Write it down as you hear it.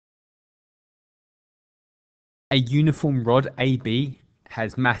A uniform rod AB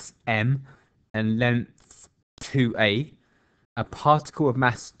has mass m and length 2a. A particle of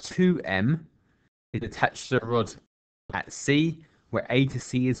mass 2m is attached to the rod at C, where A to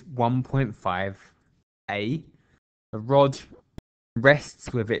C is 1.5 a. The rod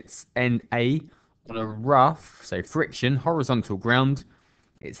rests with its end A on a rough, so friction, horizontal ground.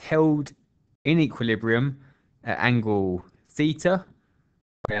 It's held in equilibrium at angle theta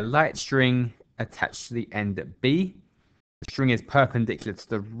by a light string attached to the end at B. The string is perpendicular to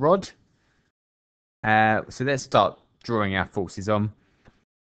the rod. So let's start drawing our forces on.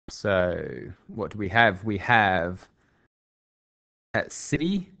 So what do we have? We have at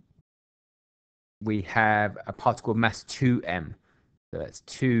C, we have a particle of mass 2m. So that's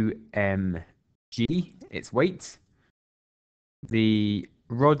 2mg, its weight. The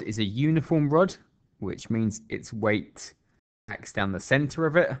rod is a uniform rod, which means its weight acts down the center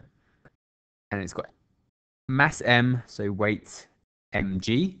of it. And it's got mass m, so weight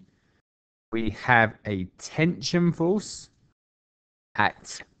mg. We have a tension force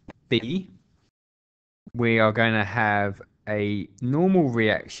at B. We are going to have a normal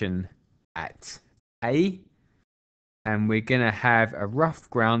reaction at A. And we're going to have a rough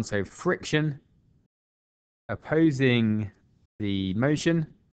ground, so friction, opposing the motion.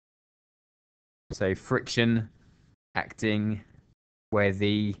 So friction acting where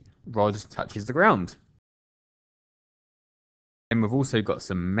the rod touches the ground. And we've also got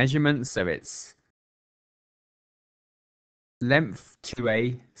some measurements. So it's length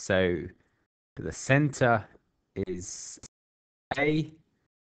 2a. So the center is A.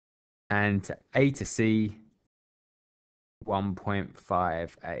 And A to C,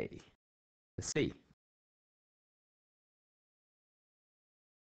 1.5a to C.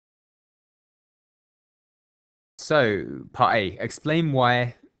 So, part A, explain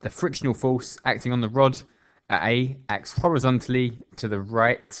why the frictional force acting on the rod at A acts horizontally to the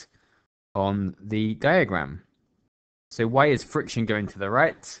right on the diagram. So why is friction going to the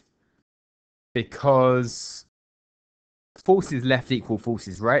right? Because forces left equal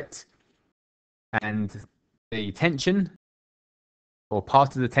forces right, and the tension, or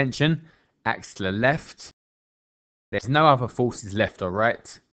part of the tension, acts to the left. There's no other forces left or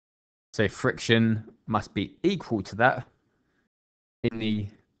right, so friction must be equal to that in the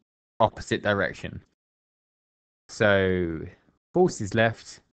opposite direction. So forces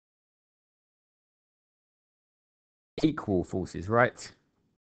left equal forces right.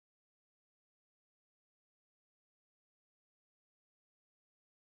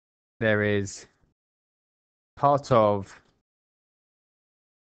 There is part of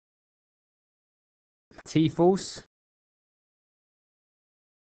T force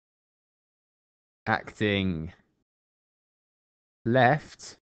acting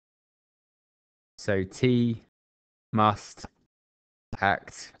left, so T must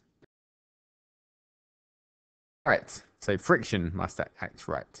act right. So friction must act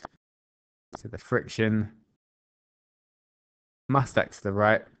right. So the friction must act to the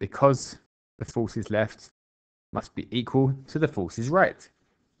right because the forces left must be equal to the forces right.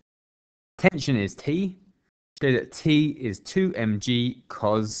 Tension is T, so that T is 2mg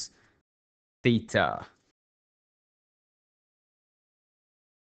cos theta.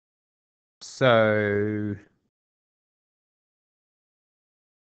 So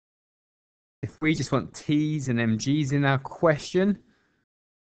if we just want T's and mg's in our question,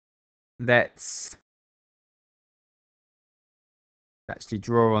 let's actually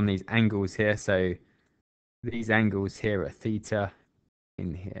draw on these angles here. So these angles here are theta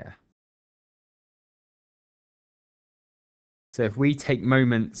in here. So if we take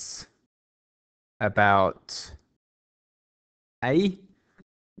moments about A,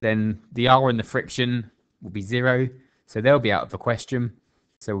 then the R and the friction will be 0. So they'll be out of the question.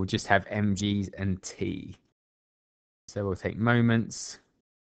 So we'll just have mg's and T. So we'll take moments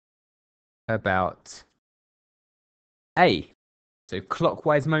about A. So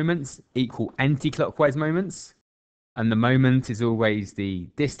clockwise moments equal anti-clockwise moments. And the moment is always the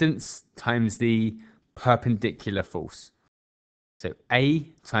distance times the perpendicular force. So A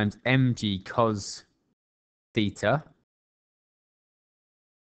times mg cos theta.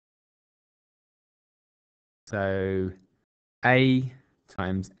 So A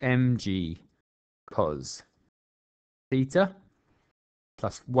times mg cos theta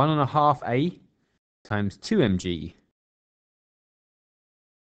plus 1.5 A times 2mg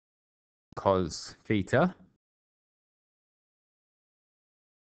cos theta.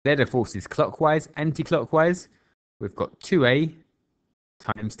 They're the forces clockwise, anti-clockwise. We've got 2A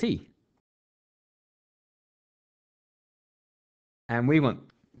times T. And we want,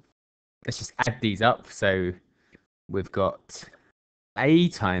 let's just add these up. So we've got a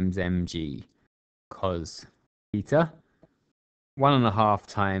times mg cos theta. 1.5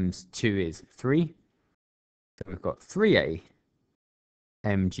 times 2 is 3. So we've got 3a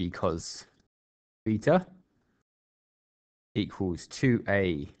mg cos theta equals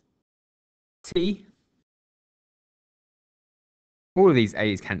 2a t. All of these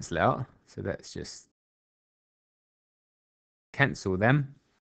a's cancel out, so let's just cancel them.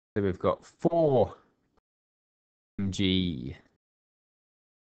 So we've got 4mg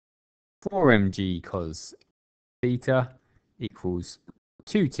cos theta equals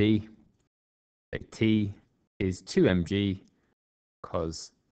 2t. So t is 2mg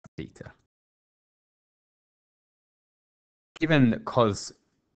cos theta. Given that cos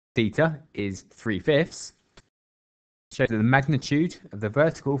theta is 3/5, show that the magnitude of the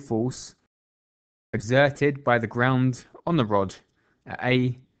vertical force exerted by the ground on the rod at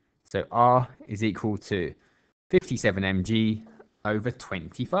A, so R, is equal to 57 mg over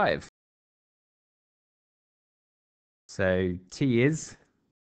 25. So T is,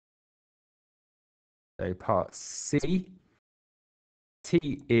 so part C,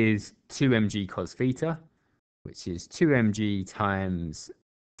 T is 2mg cos theta, which is 2mg times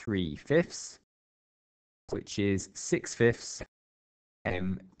 3/5, which is 6/5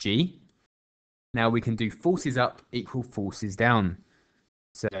 mg. Now we can do forces up equal forces down.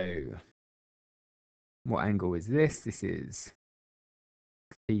 So what angle is this? This is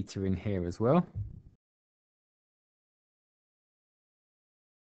theta in here as well.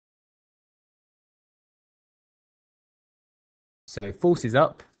 So forces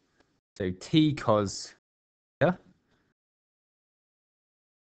up. So T cos theta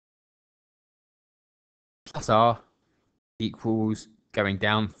plus R equals going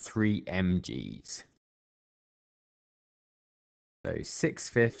down 3 mg's. So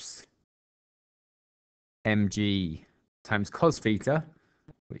 6/5 mg times cos theta,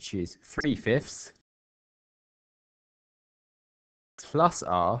 which is 3/5, plus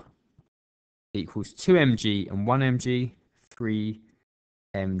R equals 2 mg and 1 mg, 3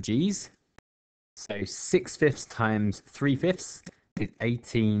 mg's. So 6/5 times 3/5 is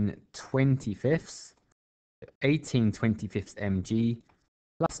 18/25. 18/25 mg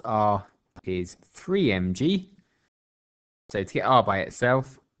plus R is 3 mg. So to get R by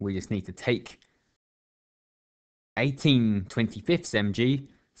itself, we just need to take 18/25 mg.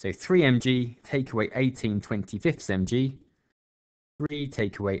 So 3 mg, take away 18/25 mg. 3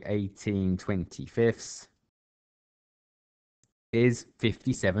 take away 18/25 is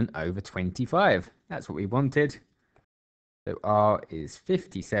 57 over 25. That's what we wanted. So R is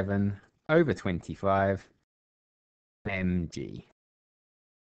 57 over 25 mg.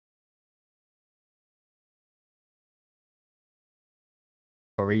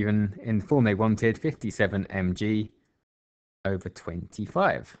 Or even in the form they wanted, 57 mg over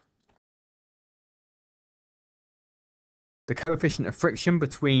 25. The coefficient of friction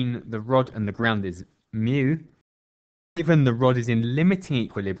between the rod and the ground is mu. Given the rod is in limiting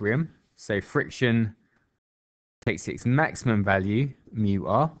equilibrium, so friction takes its maximum value, mu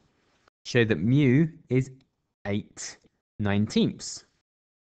r, show that mu is 8/19.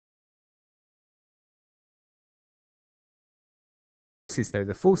 So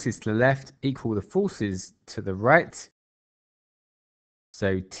the forces to the left equal the forces to the right.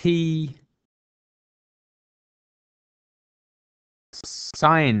 So T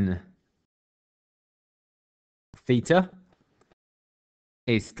sine theta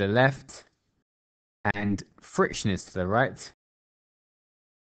is to the left and friction is to the right.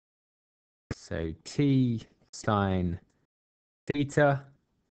 So T sine theta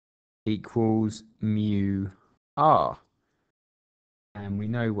equals mu r. And we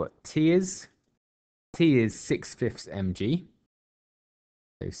know what T is. T is 6/5 mg.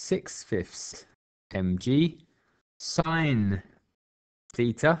 So 6/5 mg sine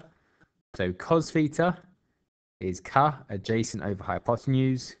theta. So cos theta is ka, adjacent over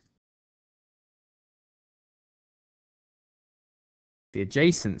hypotenuse. The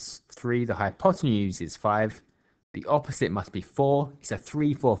adjacent's 3, the hypotenuse is 5. The opposite must be 4. It's a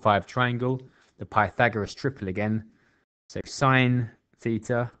 3, 4, 5 triangle. The Pythagoras triple again. So sine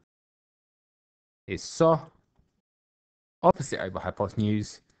theta is so. Opposite over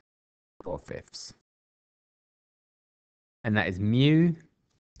hypotenuse, 4/5. And that is mu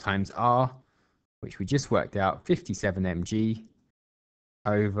times r, which we just worked out, 57 mg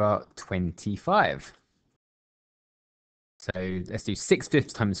over 25. So let's do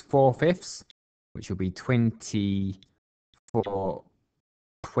 6/5 times 4/5, which will be 24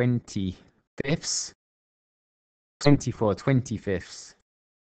 25ths. 24 25ths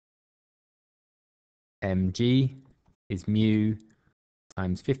mg is mu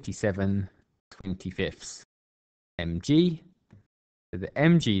times 57/25 mg. So the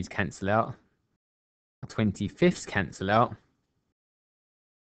mg's cancel out, 25ths cancel out.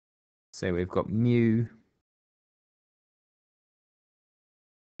 So we've got mu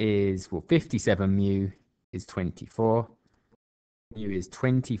is, well, 57 mu is 24. Mu is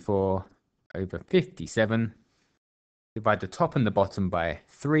 24 over 57. Divide the top and the bottom by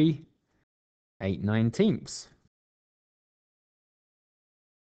 3, 8/19.